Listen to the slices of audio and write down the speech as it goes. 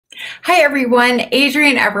Hi everyone,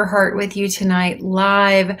 Adrienne Everheart with you tonight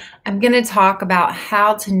live. I'm going to talk about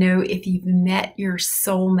how to know if you've met your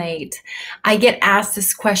soulmate. I get asked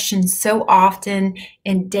this question so often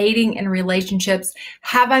in dating and relationships.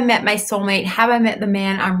 Have I met my soulmate? Have I met the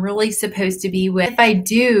man I'm really supposed to be with? If I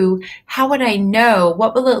do, how would I know?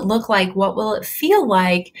 What will it look like? What will it feel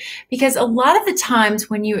like? Because a lot of the times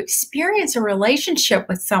when you experience a relationship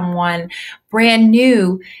with someone brand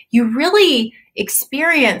new, you really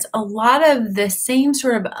experience a lot of the same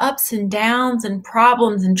sort of ups and downs and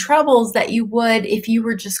problems and troubles that you would if you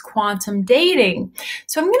were just quantum dating.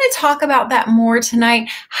 So I'm going to talk about that more tonight.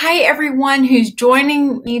 Hi, everyone who's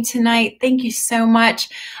joining me tonight. Thank you so much.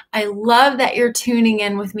 I love that you're tuning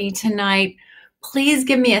in with me tonight. Please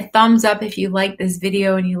give me a thumbs up if you like this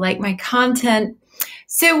video and you like my content.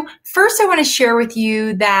 So first, I want to share with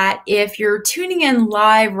you that if you're tuning in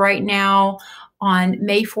live right now on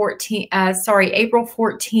April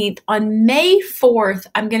 14th. On May 4th,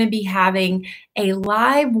 I'm going to be having a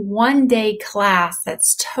live one-day class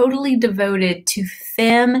that's totally devoted to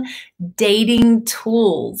femme dating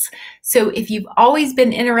tools. So if you've always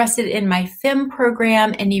been interested in my femme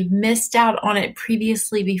program and you've missed out on it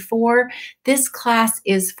previously before, this class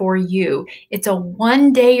is for you. It's a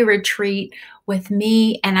one-day retreat with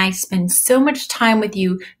me, and I spend so much time with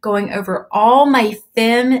you going over all my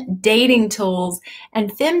femme dating tools.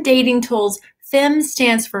 And femme dating tools, femme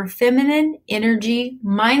stands for feminine energy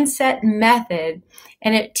mindset method,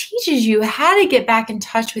 and it teaches you how to get back in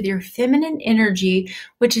touch with your feminine energy,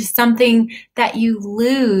 which is something that you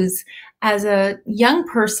lose as a young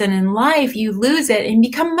person in life. You lose it and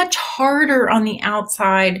become much harder on the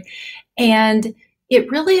outside, and it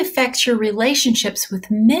really affects your relationships with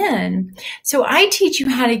men. So I teach you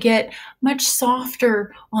how to get much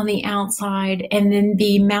softer on the outside and then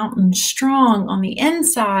be mountain strong on the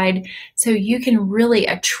inside so you can really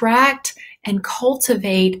attract and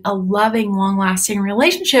cultivate a loving, long-lasting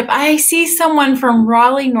relationship. I see someone from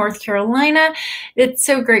Raleigh, North Carolina. It's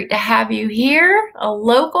so great to have you here, a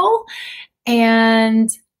local. And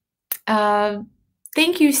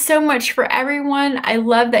thank you so much for everyone. I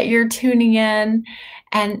love that you're tuning in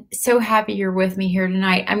and so happy you're with me here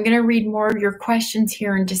tonight. I'm going to read more of your questions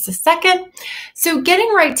here in just a second. So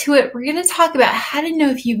getting right to it, we're going to talk about how to know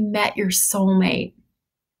if you've met your soulmate.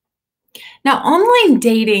 Now, online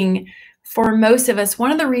dating, for most of us, one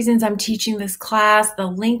of the reasons I'm teaching this class, the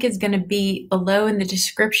link is going to be below in the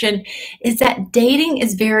description, is that dating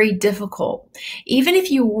is very difficult. Even if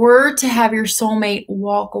you were to have your soulmate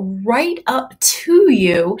walk right up to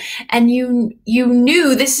you and you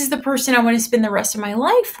knew this is the person I want to spend the rest of my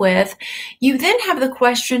life with, you then have the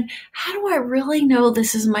question, how do I really know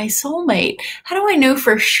this is my soulmate? How do I know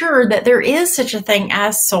for sure that there is such a thing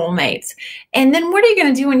as soulmates? And then what are you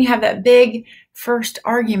going to do when you have that big first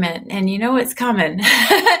argument and you know it's coming?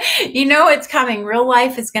 You know it's coming. Real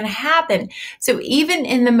life is going to happen. So even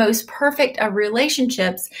in the most perfect of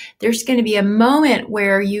relationships, there's going to be a moment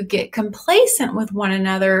where you get complacent with one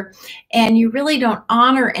another and you really don't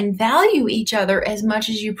honor and value each other as much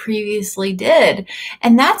as you previously did.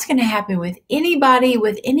 And that's going to happen with anybody,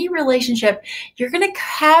 with any relationship. You're going to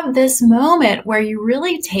have this moment where you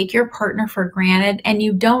really take your partner for granted and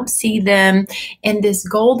you don't see them in this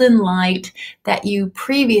golden light that you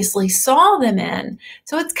previously saw them in.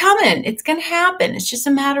 So it's coming. It's going to happen. It's just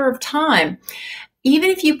a matter of time. Even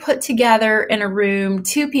if you put together in a room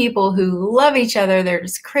two people who love each other, they're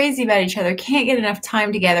just crazy about each other, can't get enough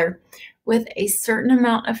time together, with a certain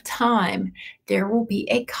amount of time, there will be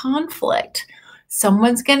a conflict.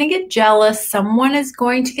 Someone's going to get jealous. Someone is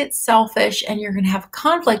going to get selfish, and you're going to have a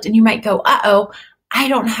conflict. And you might go, uh-oh, I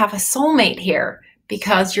don't have a soulmate here,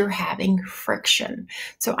 because you're having friction.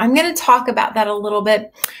 So I'm going to talk about that a little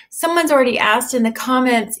bit. Someone's already asked in the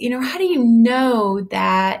comments, how do you know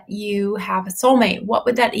that you have a soulmate? What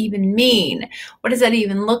would that even mean? What does that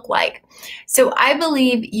even look like? So I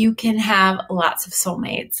believe you can have lots of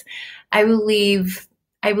soulmates. I believe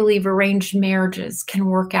arranged marriages can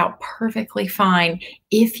work out perfectly fine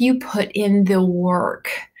if you put in the work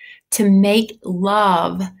to make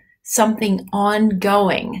love something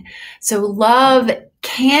ongoing. So love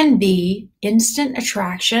can be instant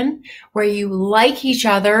attraction where you like each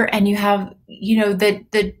other and you have,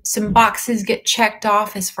 some boxes get checked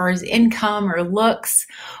off as far as income or looks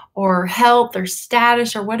or health or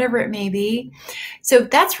status or whatever it may be. So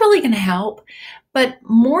that's really going to help. But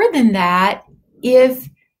more than that, if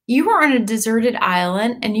you were on a deserted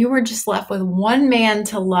island and you were just left with one man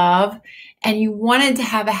to love and you wanted to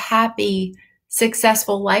have a happy,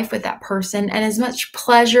 successful life with that person and as much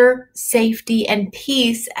pleasure, safety, and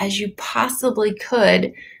peace as you possibly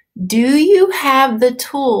could, do you have the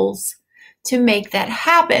tools to make that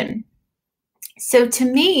happen. So to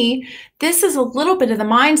me, this is a little bit of the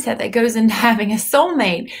mindset that goes into having a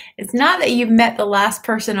soulmate. It's not that you've met the last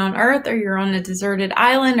person on earth, or you're on a deserted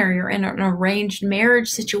island, or you're in an arranged marriage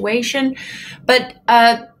situation. But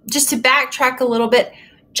just to backtrack a little bit,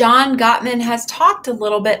 John Gottman has talked a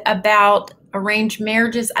little bit about arranged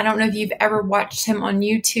marriages. I don't know if you've ever watched him on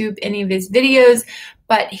YouTube, any of his videos,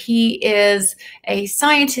 but he is a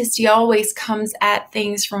scientist. He always comes at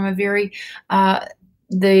things from a very,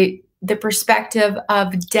 the perspective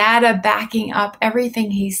of data backing up everything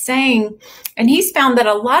he's saying. And he's found that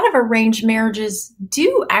a lot of arranged marriages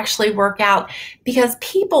do actually work out because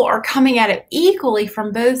people are coming at it equally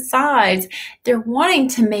from both sides. They're wanting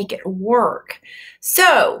to make it work.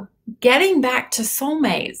 So getting back to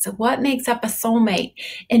soulmates, what makes up a soulmate?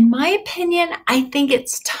 In my opinion, I think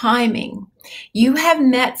it's timing. You have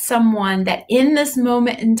met someone that in this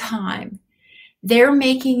moment in time, they're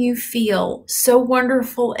making you feel so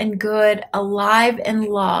wonderful and good, alive and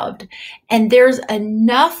loved. And there's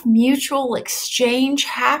enough mutual exchange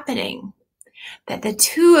happening that the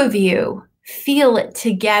two of you feel it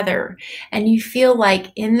together. And you feel like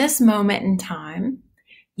in this moment in time,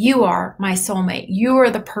 you are my soulmate. You are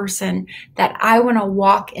the person that I want to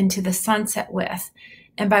walk into the sunset with.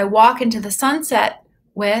 And by walk into the sunset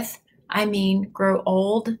with, I mean grow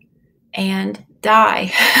old and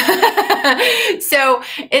die. So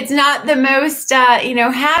it's not the most,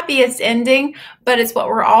 happiest ending, but it's what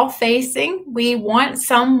we're all facing. We want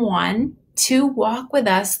someone to walk with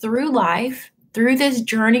us through life, through this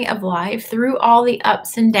journey of life, through all the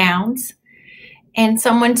ups and downs, and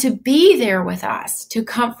someone to be there with us, to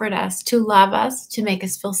comfort us, to love us, to make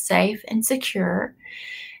us feel safe and secure.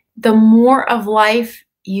 The more of life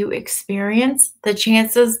you experience, the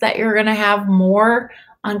chances that you're going to have more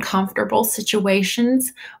uncomfortable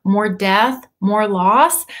situations, more death, more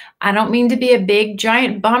loss. I don't mean to be a big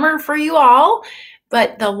giant bummer for you all,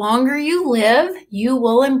 but the longer you live, you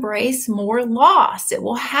will embrace more loss. It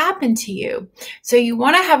will happen to you. So you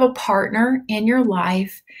want to have a partner in your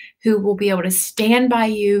life who will be able to stand by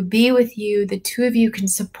you, be with you. The two of you can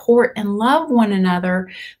support and love one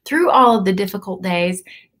another through all of the difficult days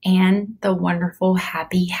and the wonderful,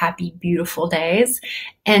 happy, beautiful days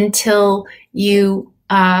until you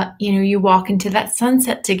walk into that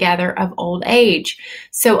sunset together of old age.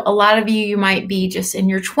 So a lot of you might be just in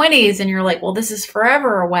your 20s and you're like, well, this is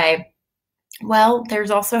forever away. Well,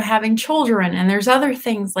 there's also having children, and there's other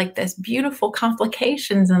things like this, beautiful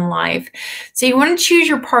complications in life. So you want to choose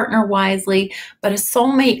your partner wisely, but a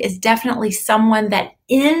soulmate is definitely someone that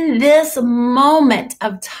in this moment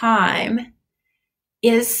of time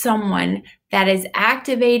is someone that is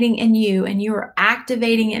activating in you, and you are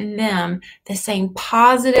activating in them the same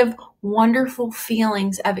positive, wonderful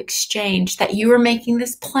feelings of exchange, that you are making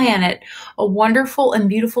this planet a wonderful and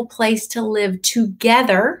beautiful place to live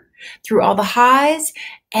together through all the highs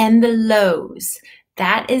and the lows.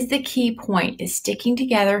 That is the key point, is sticking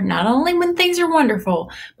together, not only when things are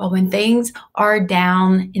wonderful, but when things are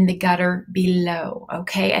down in the gutter below.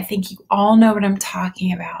 Okay, I think you all know what I'm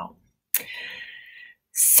talking about.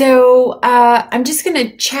 So I'm just going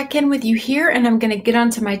to check in with you here, and I'm going to get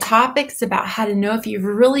onto my topics about how to know if you've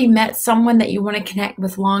really met someone that you want to connect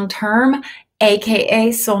with long term, aka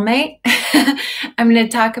soulmate. I'm going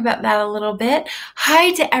to talk about that a little bit.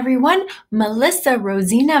 Hi to everyone. Melissa,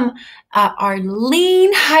 Rosina,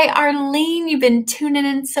 Arlene. Hi, Arlene. You've been tuning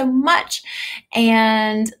in so much.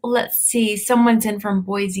 And let's see, someone's in from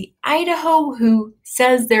Boise, Idaho, who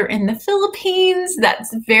says they're in the Philippines.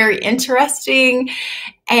 That's very interesting.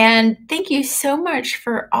 And thank you so much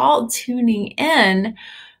for all tuning in.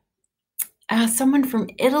 Someone from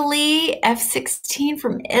Italy, F16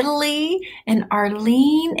 from Italy, and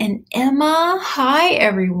Arlene and Emma. Hi,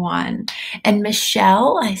 everyone. And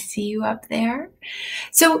Michelle, I see you up there.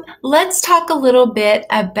 So let's talk a little bit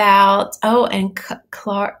about, and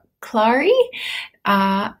Clary,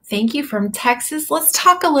 thank you, from Texas. Let's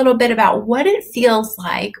talk a little bit about what it feels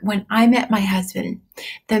like when I met my husband,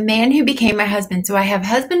 the man who became my husband. So I have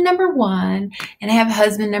husband number 1 and I have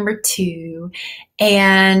husband number 2.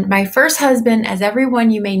 And my first husband, as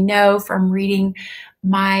everyone you may know from reading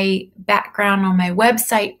my background on my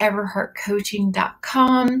website,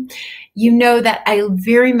 everheartcoaching.com, you know that I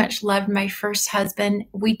very much loved my first husband.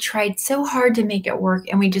 We tried so hard to make it work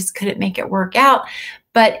and we just couldn't make it work out.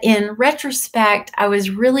 But in retrospect, I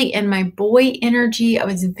was really in my boy energy. I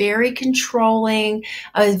was very controlling.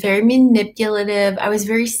 I was very manipulative. I was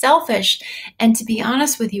very selfish. And to be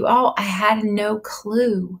honest with you all, I had no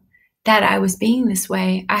clue that I was being this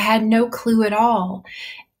way. I had no clue at all.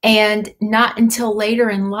 And not until later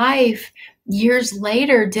in life years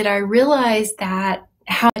later did I realize that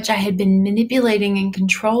how much I had been manipulating and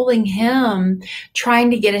controlling him,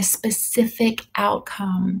 trying to get a specific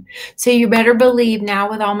outcome. So you better believe now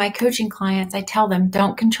with all my coaching clients, I tell them,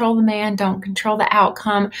 don't control the man, don't control the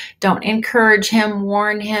outcome, don't encourage him,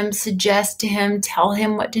 warn him, suggest to him, tell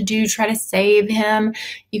him what to do, try to save him.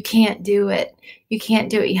 You can't do it. You can't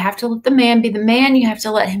do it. You have to let the man be the man. You have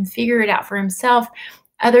to let him figure it out for himself.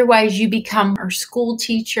 Otherwise, you become our school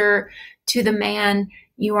teacher to the man.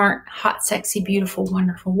 You aren't hot, sexy, beautiful,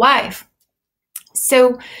 wonderful wife.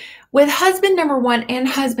 So with husband number one and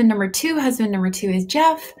husband number two is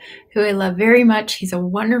Jeff, who I love very much. He's a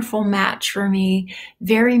wonderful match for me,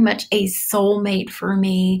 very much a soulmate for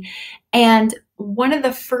me. And one of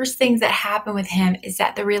the first things that happened with him is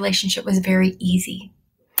that the relationship was very easy.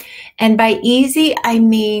 And by easy, I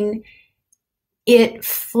mean it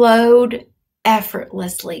flowed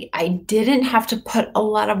effortlessly. I didn't have to put a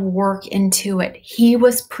lot of work into it. He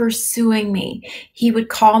was pursuing me. He would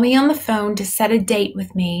call me on the phone to set a date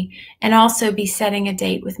with me and also be setting a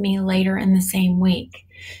date with me later in the same week.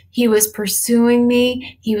 He was pursuing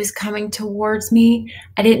me. He was coming towards me.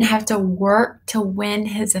 I didn't have to work to win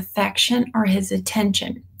his affection or his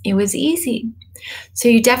attention. It was easy. So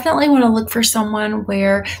you definitely want to look for someone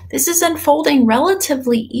where this is unfolding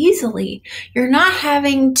relatively easily. You're not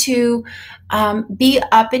having to be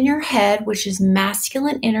up in your head, which is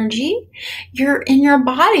masculine energy. You're in your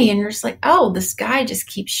body and you're just like, oh, this guy just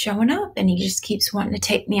keeps showing up and he just keeps wanting to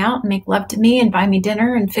take me out and make love to me and buy me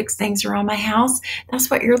dinner and fix things around my house. That's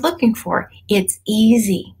what you're looking for. It's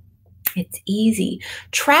easy. It's easy.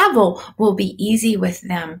 Travel will be easy with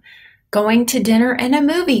them. Going to dinner and a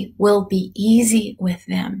movie will be easy with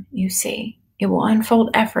them, you see. It will unfold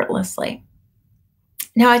effortlessly.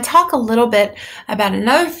 Now, I talk a little bit about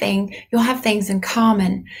another thing. You'll have things in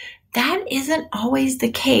common. That isn't always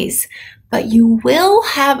the case, but you will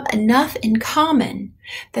have enough in common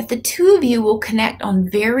that the two of you will connect on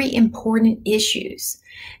very important issues.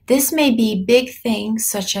 This may be big things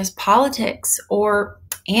such as politics or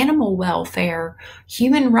animal welfare,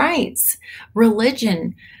 human rights,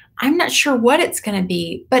 religion. I'm not sure what it's going to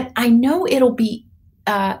be, but I know it'll be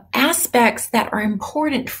aspects that are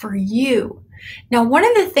important for you. Now, one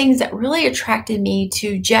of the things that really attracted me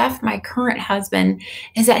to Jeff, my current husband,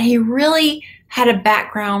 is that he really had a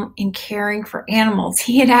background in caring for animals.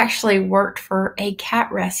 He had actually worked for a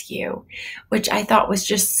cat rescue, which I thought was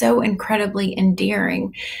just so incredibly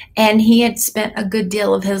endearing. And he had spent a good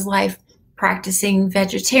deal of his life practicing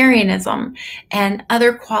vegetarianism and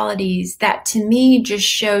other qualities that to me just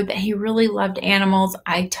showed that he really loved animals.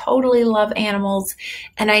 I totally love animals.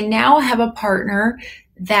 And I now have a partner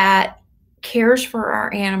that cares for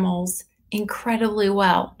our animals incredibly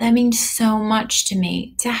well. That means so much to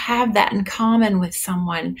me to have that in common with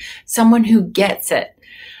someone who gets it,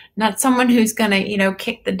 not someone who's going to,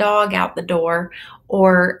 kick the dog out the door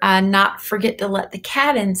or not forget to let the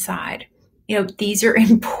cat inside. These are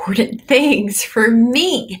important things for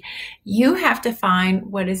me. You have to find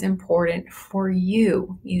what is important for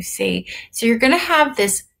you, you see. So you're going to have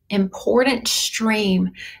this important stream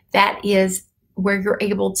that is where you're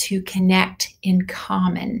able to connect in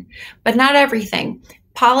common, but not everything.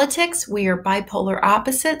 Politics, we are bipolar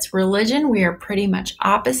opposites. Religion, we are pretty much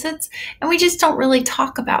opposites, and we just don't really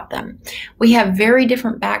talk about them. We have very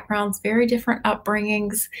different backgrounds, very different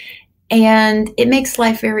upbringings, and it makes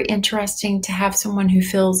life very interesting to have someone who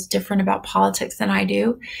feels different about politics than I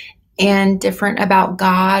do and different about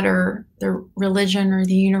God or the religion or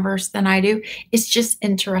the universe than I do. It's just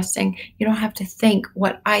interesting. You don't have to think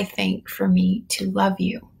what I think for me to love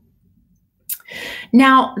you.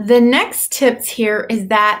 Now, the next tips here is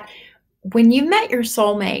that when you met your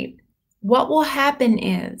soulmate, what will happen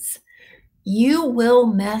is you will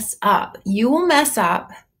mess up. You will mess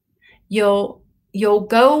up. You'll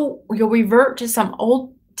revert to some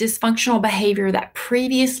old dysfunctional behavior that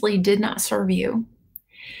previously did not serve you.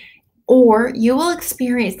 Or you will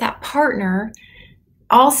experience that partner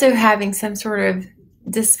also having some sort of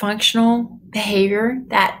dysfunctional behavior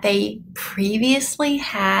that they previously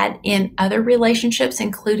had in other relationships,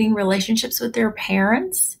 including relationships with their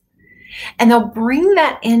parents. And they'll bring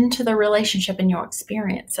that into the relationship and you'll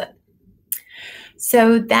experience it.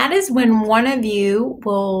 So that is when one of you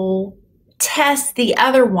will test the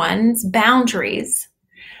other one's boundaries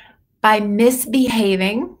by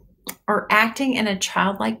misbehaving or acting in a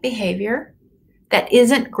childlike behavior that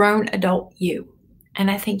isn't grown adult you. And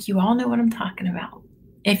I think you all know what I'm talking about.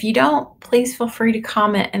 If you don't, please feel free to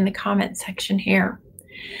comment in the comment section here.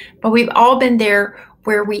 But we've all been there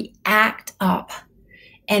where we act up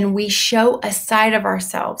and we show a side of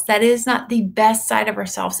ourselves that is not the best side of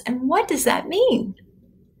ourselves. And what does that mean?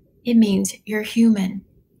 It means you're human.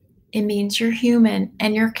 It means you're human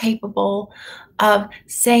and you're capable of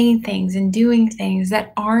saying things and doing things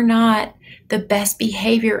that are not the best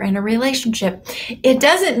behavior in a relationship. It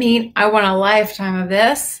doesn't mean I want a lifetime of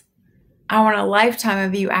this. I want a lifetime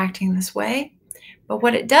of you acting this way. But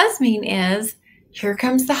what it does mean is, here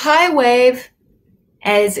comes the high wave.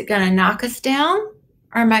 Is it going to knock us down,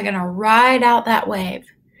 or am I going to ride out that wave?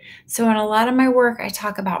 So in a lot of my work, I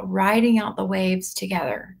talk about riding out the waves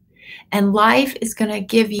together. And life is going to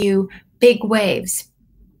give you big waves.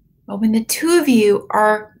 But when the two of you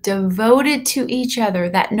are devoted to each other,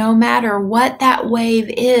 that no matter what that wave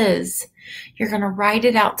is, you're going to ride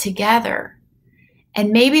it out together.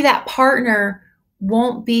 And maybe that partner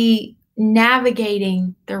won't be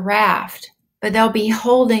navigating the raft, but they'll be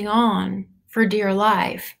holding on for dear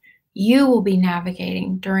life. You will be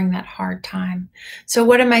navigating during that hard time. So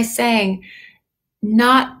what am I saying?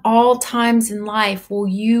 Not all times in life will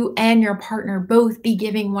you and your partner both be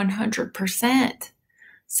giving 100%.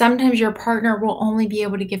 Sometimes your partner will only be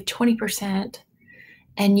able to give 20%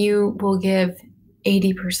 and you will give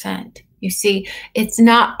 80%. You see, it's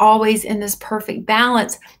not always in this perfect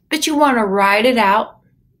balance, but you want to ride it out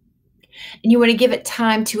and you want to give it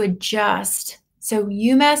time to adjust. So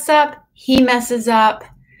you mess up, he messes up.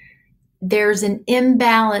 There's an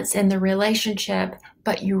imbalance in the relationship,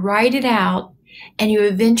 but you ride it out and you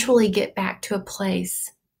eventually get back to a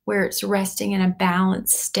place where it's resting in a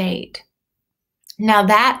balanced state. Now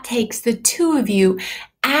that takes the two of you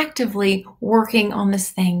actively working on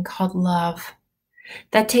this thing called love.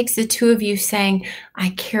 That takes the two of you saying,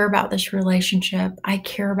 I care about this relationship. I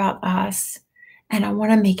care about us, and I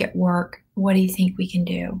want to make it work. What do you think we can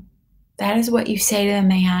do? That is what you say to the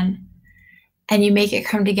man, and you make it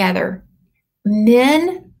come together.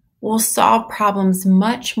 Men will solve problems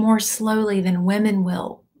much more slowly than women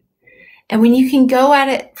will. And when you can go at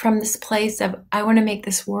it from this place of, I want to make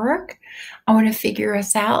this work, I want to figure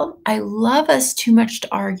us out. I love us too much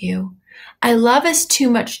to argue. I love us too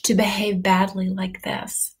much to behave badly like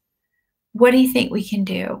this. What do you think we can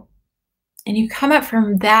do? And you come up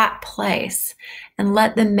from that place and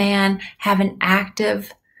let the man have an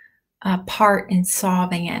active part in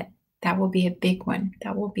solving it. That will be a big one.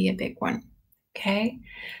 That will be a big one. Okay.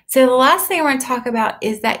 So the last thing I want to talk about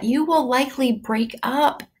is that you will likely break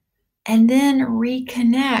up and then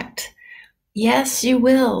reconnect. Yes, you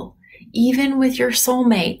will. Even with your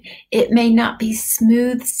soulmate, it may not be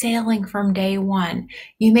smooth sailing from day one.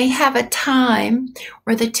 You may have a time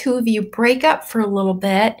where the two of you break up for a little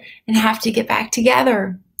bit and have to get back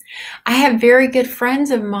together. I have very good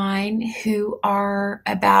friends of mine who are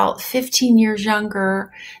about 15 years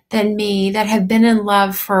younger than me that have been in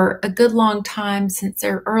love for a good long time since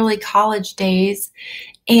their early college days.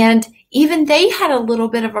 And even they had a little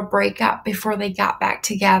bit of a breakup before they got back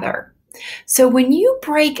together. So when you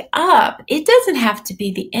break up, it doesn't have to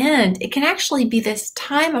be the end. It can actually be this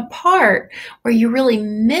time apart where you really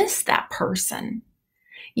miss that person.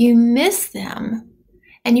 You miss them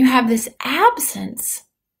and you have this absence.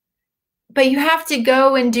 But you have to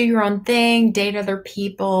go and do your own thing, date other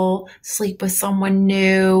people, sleep with someone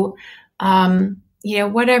new,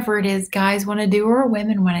 whatever it is guys want to do or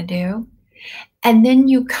women want to do. And then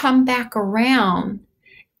you come back around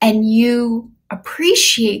and you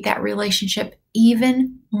appreciate that relationship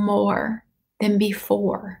even more than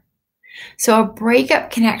before. So a breakup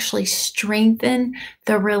can actually strengthen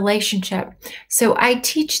the relationship. So I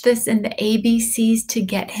teach this in the ABCs to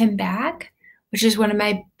Get Him Back, which is one of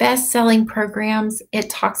my best-selling programs. It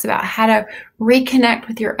talks about how to reconnect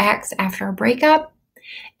with your ex after a breakup.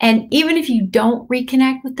 And even if you don't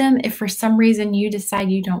reconnect with them, if for some reason you decide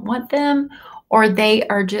you don't want them, or they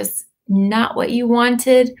are just not what you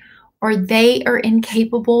wanted, or they are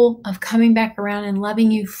incapable of coming back around and loving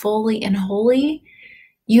you fully and wholly,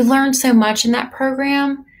 you learn so much in that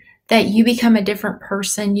program that you become a different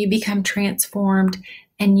person, you become transformed,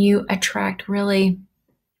 and you attract really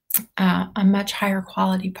a much higher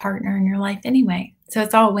quality partner in your life anyway. So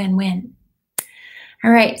it's all win-win.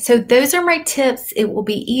 All right, so those are my tips. It will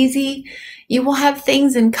be easy. You will have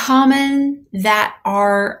things in common that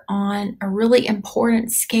are on a really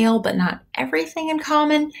important scale, but not everything in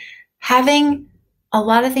common. Having a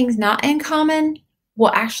lot of things not in common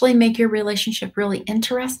will actually make your relationship really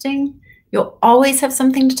interesting. You'll always have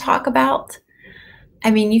something to talk about. I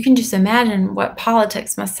mean, you can just imagine what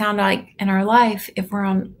politics must sound like in our life if we're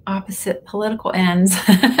on opposite political ends.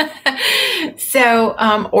 So,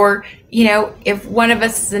 if one of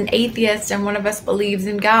us is an atheist and one of us believes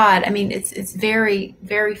in God, I mean, it's very,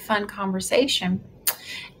 very fun conversation.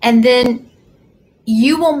 And then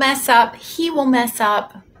you will mess up, he will mess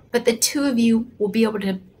up, but the two of you will be able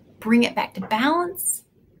to bring it back to balance,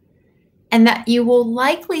 and that you will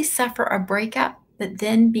likely suffer a breakup, but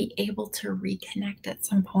then be able to reconnect at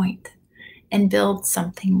some point and build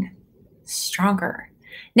something stronger.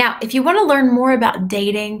 Now, if you want to learn more about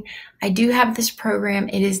dating, I do have this program.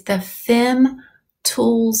 It is the Femme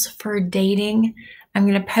Tools for Dating. I'm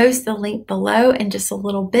going to post the link below in just a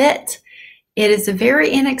little bit. It is a very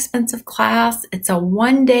inexpensive class. It's a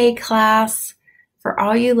one-day class for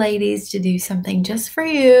all you ladies to do something just for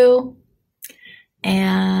you.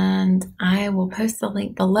 And I will post the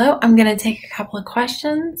link below. I'm going to take a couple of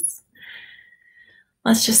questions.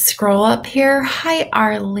 Let's just scroll up here. Hi,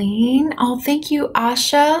 Arlene. Oh, thank you,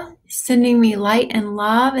 Asha, sending me light and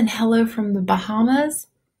love, and hello from the Bahamas.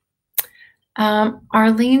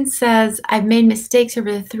 Arlene says, I've made mistakes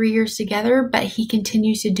over the 3 years together, but he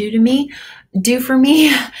continues to do for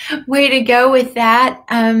me. Way to go with that.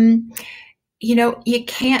 You know, you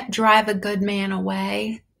can't drive a good man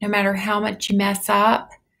away, no matter how much you mess up.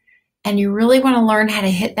 And you really want to learn how to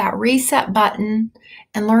hit that reset button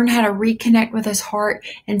and learn how to reconnect with his heart.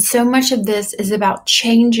 And so much of this is about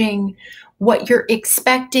changing what you're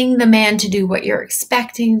expecting the man to do, what you're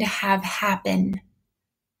expecting to have happen.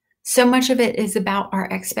 So much of it is about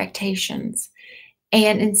our expectations.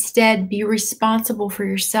 And instead, be responsible for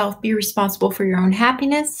yourself. Be responsible for your own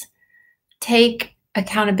happiness. Take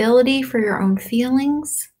accountability for your own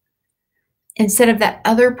feelings, instead of that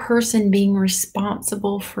other person being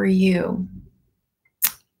responsible for you.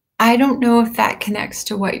 I don't know if that connects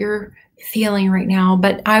to what you're feeling right now,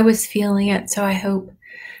 but I was feeling it, so I hope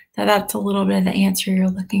that that's a little bit of the answer you're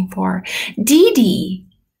looking for. Dee Dee,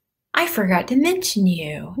 I forgot to mention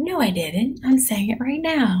you. No, I didn't. I'm saying it right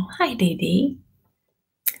now. Hi, Dee Dee.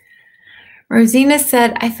 Rosina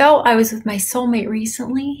said, I felt I was with my soulmate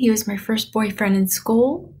recently. He was my first boyfriend in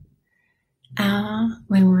school.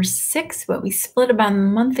 When we were 6, but we split about a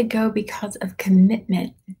month ago because of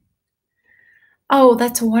commitment. Oh,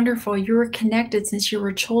 that's wonderful. You were connected since you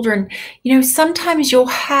were children. You know, sometimes you'll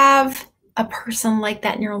have a person like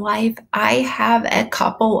that in your life. I have a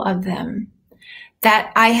couple of them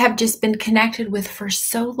that I have just been connected with for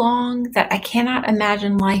so long that I cannot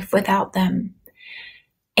imagine life without them.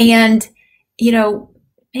 And, you know,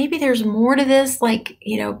 maybe there's more to this, like,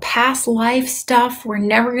 you know, past life stuff. We're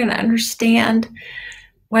never going to understand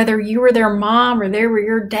whether you were their mom or they were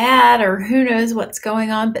your dad or who knows what's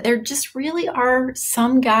going on. But there just really are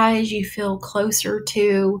some guys you feel closer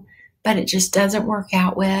to, but it just doesn't work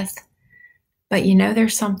out with. But you know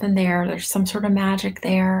there's something there. There's some sort of magic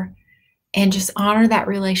there. And just honor that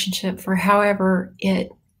relationship for however it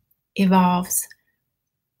evolves.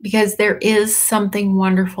 Because there is something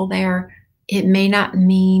wonderful there. It may not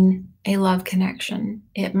mean a love connection.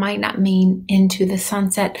 It might not mean into the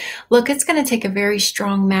sunset. Look, it's going to take a very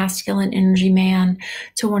strong masculine energy man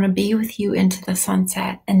to want to be with you into the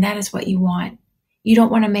sunset. And that is what you want. You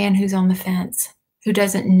don't want a man who's on the fence, who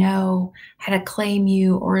doesn't know how to claim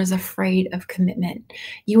you or is afraid of commitment.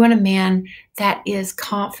 You want a man that is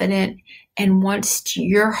confident and wants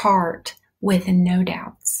your heart with no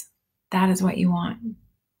doubts. That is what you want.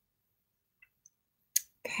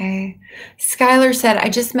 Okay. Skylar said, I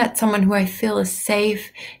just met someone who I feel is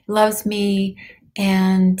safe, loves me,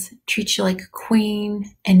 and treats you like a queen,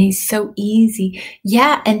 and he's so easy.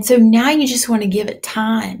 Yeah, and so now you just want to give it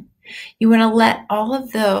time. You want to let all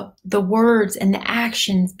of the words and the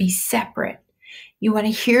actions be separate. You want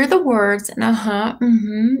to hear the words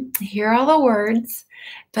and hear all the words,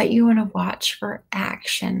 but you want to watch for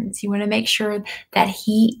actions. You want to make sure that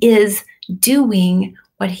he is doing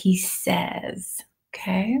what he says.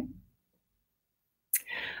 Okay.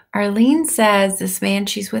 Arlene says this man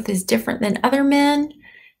she's with is different than other men.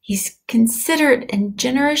 He's considerate and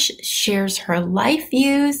generous, shares her life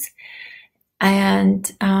views. And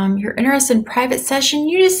you're interested in private session,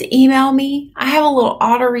 you just email me. I have a little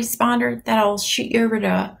autoresponder that I'll shoot you over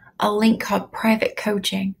to a link called Private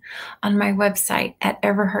Coaching on my website at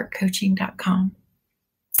everheartcoaching.com.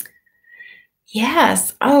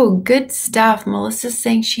 Yes. Oh, good stuff. Melissa's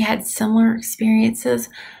saying she had similar experiences.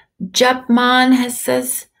 Jupman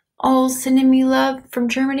says, oh, sending me love from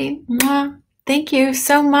Germany. Mwah. Thank you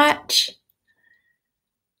so much.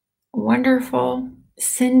 Wonderful.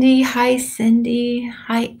 Cindy. Hi, Cindy.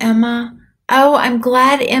 Hi, Emma. Oh, I'm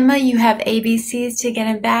glad, Emma, you have ABCs to get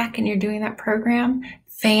him back and you're doing that program.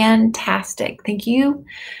 Fantastic. Thank you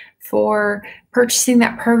for purchasing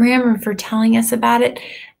that program and for telling us about it.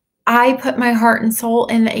 I put my heart and soul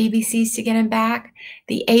in the ABCs to get him back.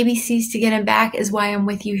 The ABCs to get him back is why I'm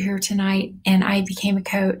with you here tonight and I became a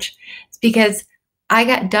coach. It's because I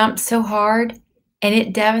got dumped so hard and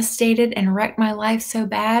it devastated and wrecked my life so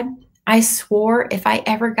bad. I swore if I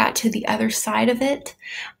ever got to the other side of it,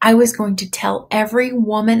 I was going to tell every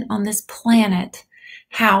woman on this planet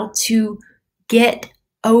how to get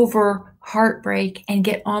over heartbreak and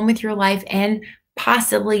get on with your life and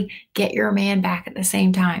possibly get your man back at the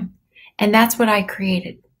same time. And that's what I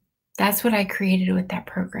created. That's what I created with that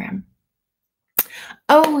program.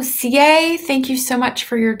 Oh, CA, thank you so much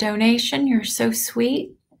for your donation. You're so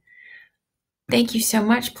sweet. Thank you so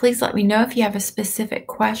much. Please let me know if you have a specific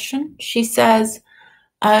question. She says,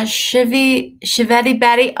 Shivetti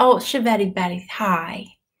Betty. Oh, Shivetti Betty. Hi.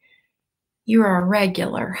 You are a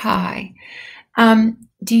regular. Hi.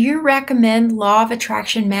 Do you recommend law of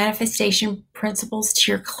attraction manifestation principles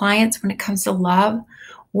to your clients when it comes to love?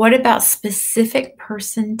 What about specific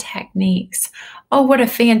person techniques? Oh, what a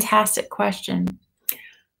fantastic question.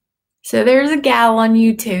 So there's a gal on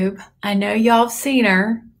YouTube. I know y'all have seen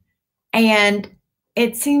her. And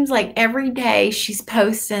it seems like every day she's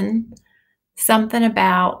posting something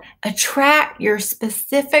about attract your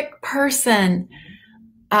specific person,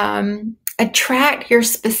 attract your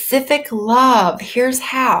specific love. Here's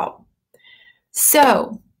how.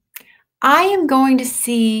 So I am going to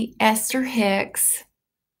see Esther Hicks,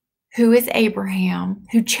 who is Abraham,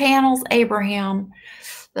 who channels Abraham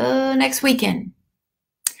next weekend.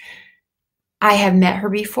 I have met her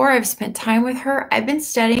before. I've spent time with her. I've been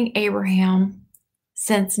studying Abraham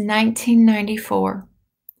since 1994.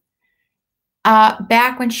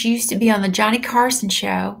 Back when she used to be on the Johnny Carson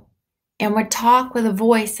show and would talk with a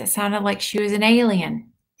voice that sounded like she was an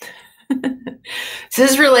alien. So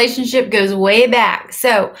this relationship goes way back.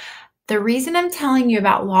 So the reason I'm telling you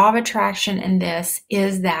about law of attraction in this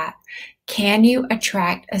is that can you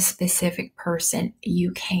attract a specific person?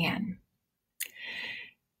 You can.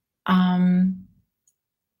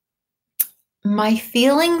 My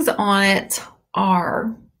feelings on it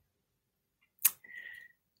are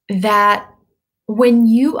that when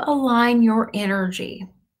you align your energy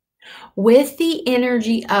with the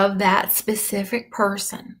energy of that specific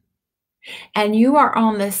person and you are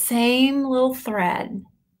on the same little thread,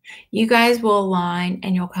 you guys will align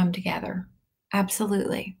and you'll come together.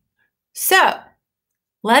 Absolutely. So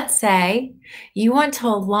let's say you want to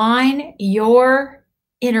align your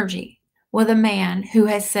energy with a man who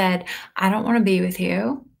has said, I don't want to be with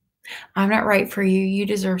you. I'm not right for you. You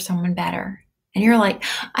deserve someone better. And you're like,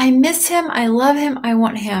 I miss him. I love him. I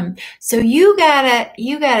want him. So you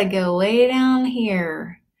gotta go way down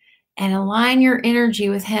here and align your energy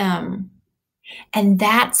with him. And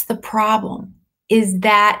that's the problem, is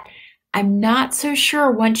that I'm not so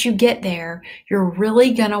sure once you get there, you're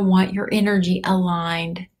really gonna want your energy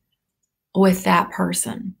aligned with that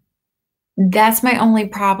person. That's my only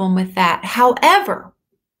problem with that. However,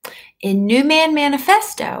 in New Man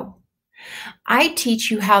Manifesto, I teach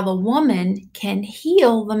you how the woman can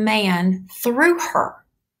heal the man through her.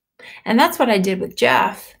 And that's what I did with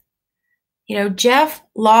Jeff. You know, Jeff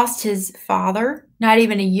lost his father. Not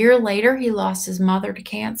even a year later, he lost his mother to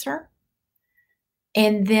cancer.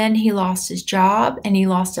 And then he lost his job and he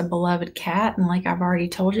lost a beloved cat. And like I've already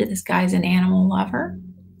told you, this guy's an animal lover.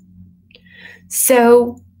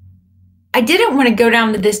 So I didn't want to go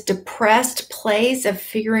down to this depressed place of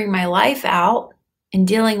figuring my life out and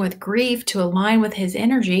dealing with grief to align with his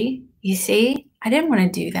energy. You see, I didn't want to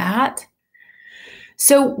do that.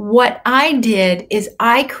 So what I did is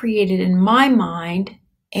I created in my mind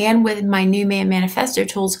and with my New Man Manifesto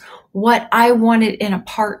tools what I wanted in a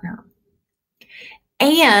partner.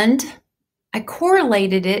 And I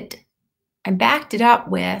correlated it and backed it up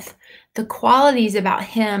with the qualities about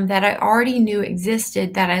him that I already knew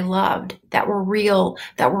existed, that I loved, that were real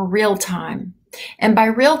time. And by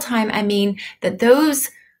real time, I mean that those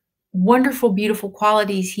wonderful, beautiful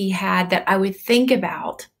qualities he had that I would think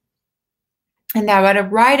about and that I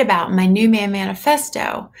would write about in my New Man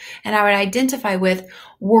Manifesto and I would identify with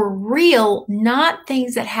were real, not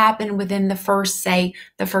things that happened within the first 3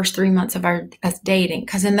 months of us dating.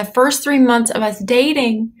 Because in the first 3 months of us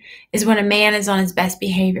dating is when a man is on his best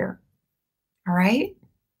behavior. All right.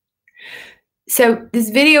 So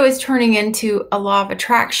this video is turning into a law of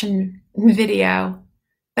attraction video,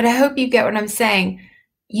 but I hope you get what I'm saying.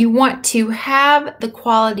 You want to have the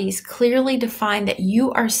qualities clearly defined that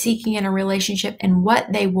you are seeking in a relationship and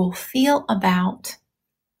what they will feel about,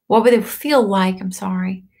 what would they feel like,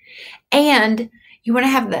 and you want to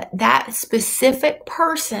have that specific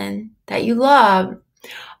person that you love,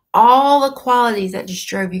 all the qualities that just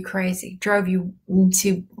drove you crazy, drove you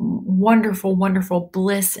into wonderful, wonderful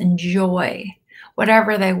bliss and joy,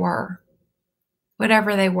 whatever they were.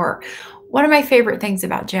 one of my favorite things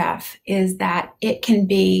about Jeff is that it can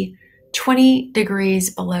be 20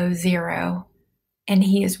 degrees below zero and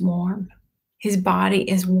he is warm. His body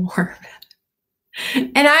is warm.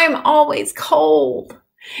 And I'm always cold.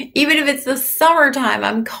 Even if it's the summertime,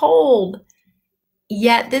 I'm cold.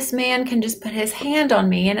 Yet this man can just put his hand on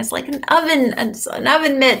me and it's like an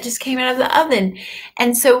oven mitt just came out of the oven.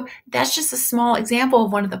 And so that's just a small example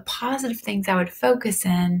of one of the positive things I would focus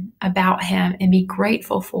in about him and be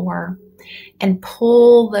grateful for and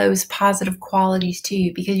pull those positive qualities to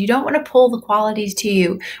you, because you don't want to pull the qualities to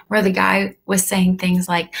you where the guy was saying things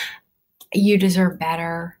like, you deserve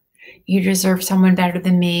better. You deserve someone better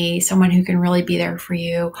than me, someone who can really be there for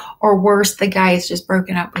you. Or worse, the guy has just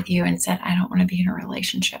broken up with you and said, I don't want to be in a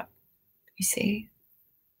relationship. You see?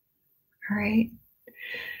 All right.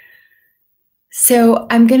 So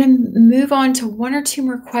I'm going to move on to one or two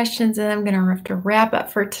more questions and I'm going to have to wrap up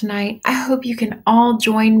for tonight. I hope you can all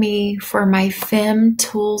join me for my Fem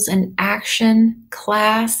Tools in Action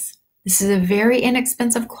class. This is a very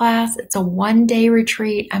inexpensive class. It's a one-day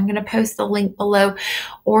retreat. I'm going to post the link below.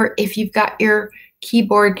 Or if you've got your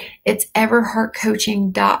keyboard, it's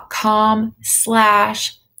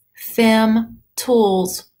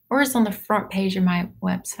everheartcoaching.com/femtools, or it's on the front page of my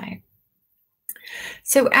website.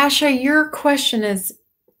 So Asha, your question is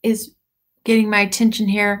getting my attention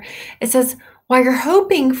here. It says, while you're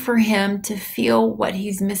hoping for him to feel what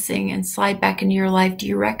he's missing and slide back into your life, do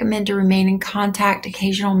you recommend to remain in contact,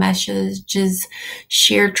 occasional messages,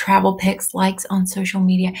 share travel pics, likes on social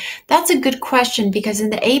media? That's a good question, because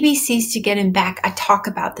in the ABCs to get him back, I talk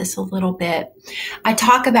about this a little bit. I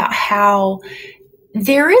talk about how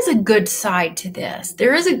there is a good side to this.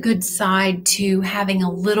 There is a good side to having a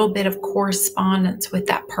little bit of correspondence with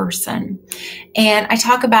that person. And I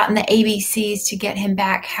talk about in the ABCs to get him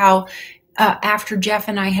back how after Jeff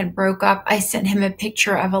and I had broke up, I sent him a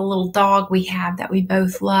picture of a little dog we had that we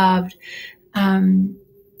both loved, and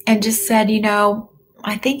just said, you know,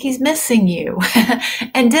 I think he's missing you.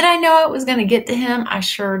 And did I know it was going to get to him? I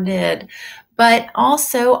sure did. But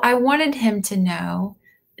also I wanted him to know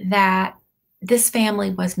that this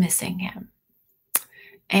family was missing him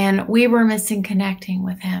and we were missing connecting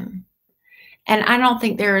with him. And I don't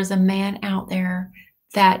think there is a man out there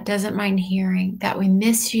that doesn't mind hearing that we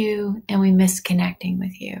miss you and we miss connecting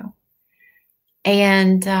with you.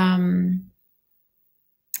 And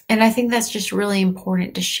I think that's just really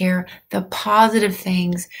important to share the positive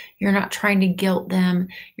things. You're not trying to guilt them.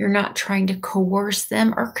 You're not trying to coerce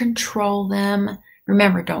them or control them.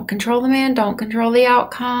 Remember, don't control the man. Don't control the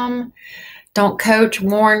outcome. Don't coach,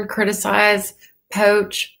 warn, criticize,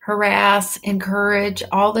 poach, harass, encourage,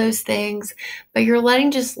 all those things. But you're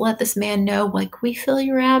just let this man know, like, we feel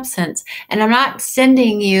your absence. And I'm not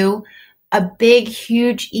sending you a big,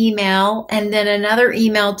 huge email and then another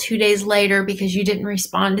email 2 days later because you didn't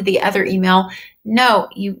respond to the other email. No,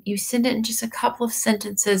 you send it in just a couple of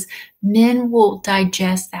sentences. Men will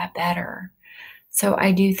digest that better. So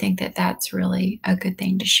I do think that that's really a good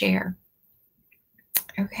thing to share.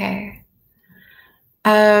 Okay.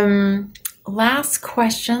 Last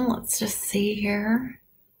question. Let's just see here.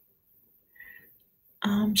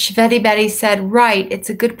 Shveti Betty said, right, it's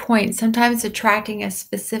a good point. Sometimes attracting a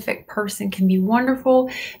specific person can be wonderful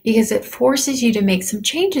because it forces you to make some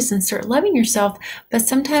changes and start loving yourself, but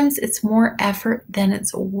sometimes it's more effort than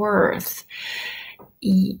it's worth.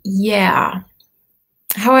 Yeah.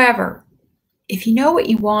 However, if you know what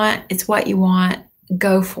you want, it's what you want.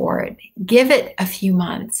 Go for it. Give it a few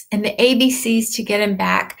months. And the ABCs to get him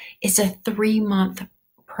back is a 3-month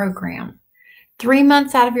program. 3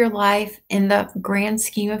 months out of your life in the grand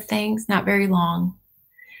scheme of things, not very long.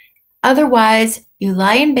 Otherwise, you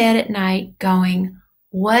lie in bed at night going,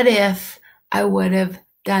 what if I would have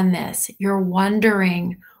done this? You're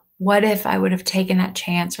wondering, what if I would have taken that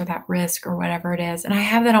chance or that risk or whatever it is? And I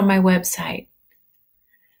have that on my website.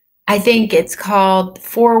 I think it's called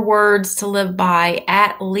 4 Words to Live By.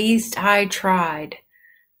 At least I tried.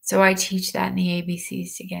 So I teach that in the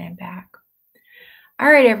ABCs to get him back. All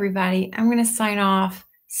right, everybody, I'm going to sign off.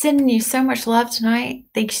 Sending you so much love tonight.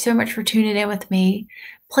 Thank you so much for tuning in with me.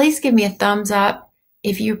 Please give me a thumbs up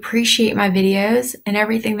if you appreciate my videos and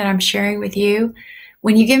everything that I'm sharing with you.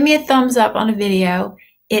 When you give me a thumbs up on a video,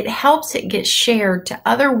 it helps it get shared to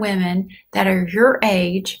other women that are your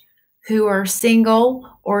age who are single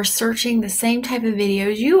or searching the same type of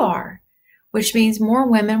videos you are, which means more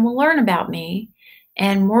women will learn about me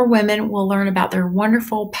and more women will learn about their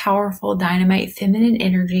wonderful, powerful, dynamite feminine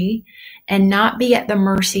energy and not be at the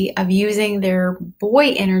mercy of using their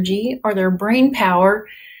boy energy or their brain power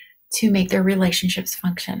to make their relationships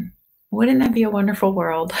function. Wouldn't that be a wonderful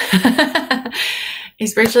world?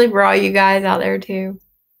 especially for all you guys out there too.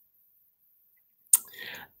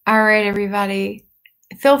 All right, everybody.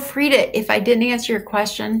 Feel free to, if I didn't answer your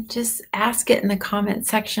question, just ask it in the comment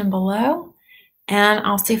section below, and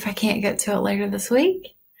I'll see if I can't get to it later this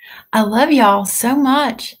week. I love y'all so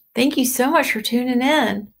much. Thank you so much for tuning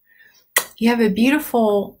in. You have a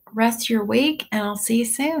beautiful rest of your week, and I'll see you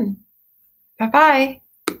soon. Bye-bye.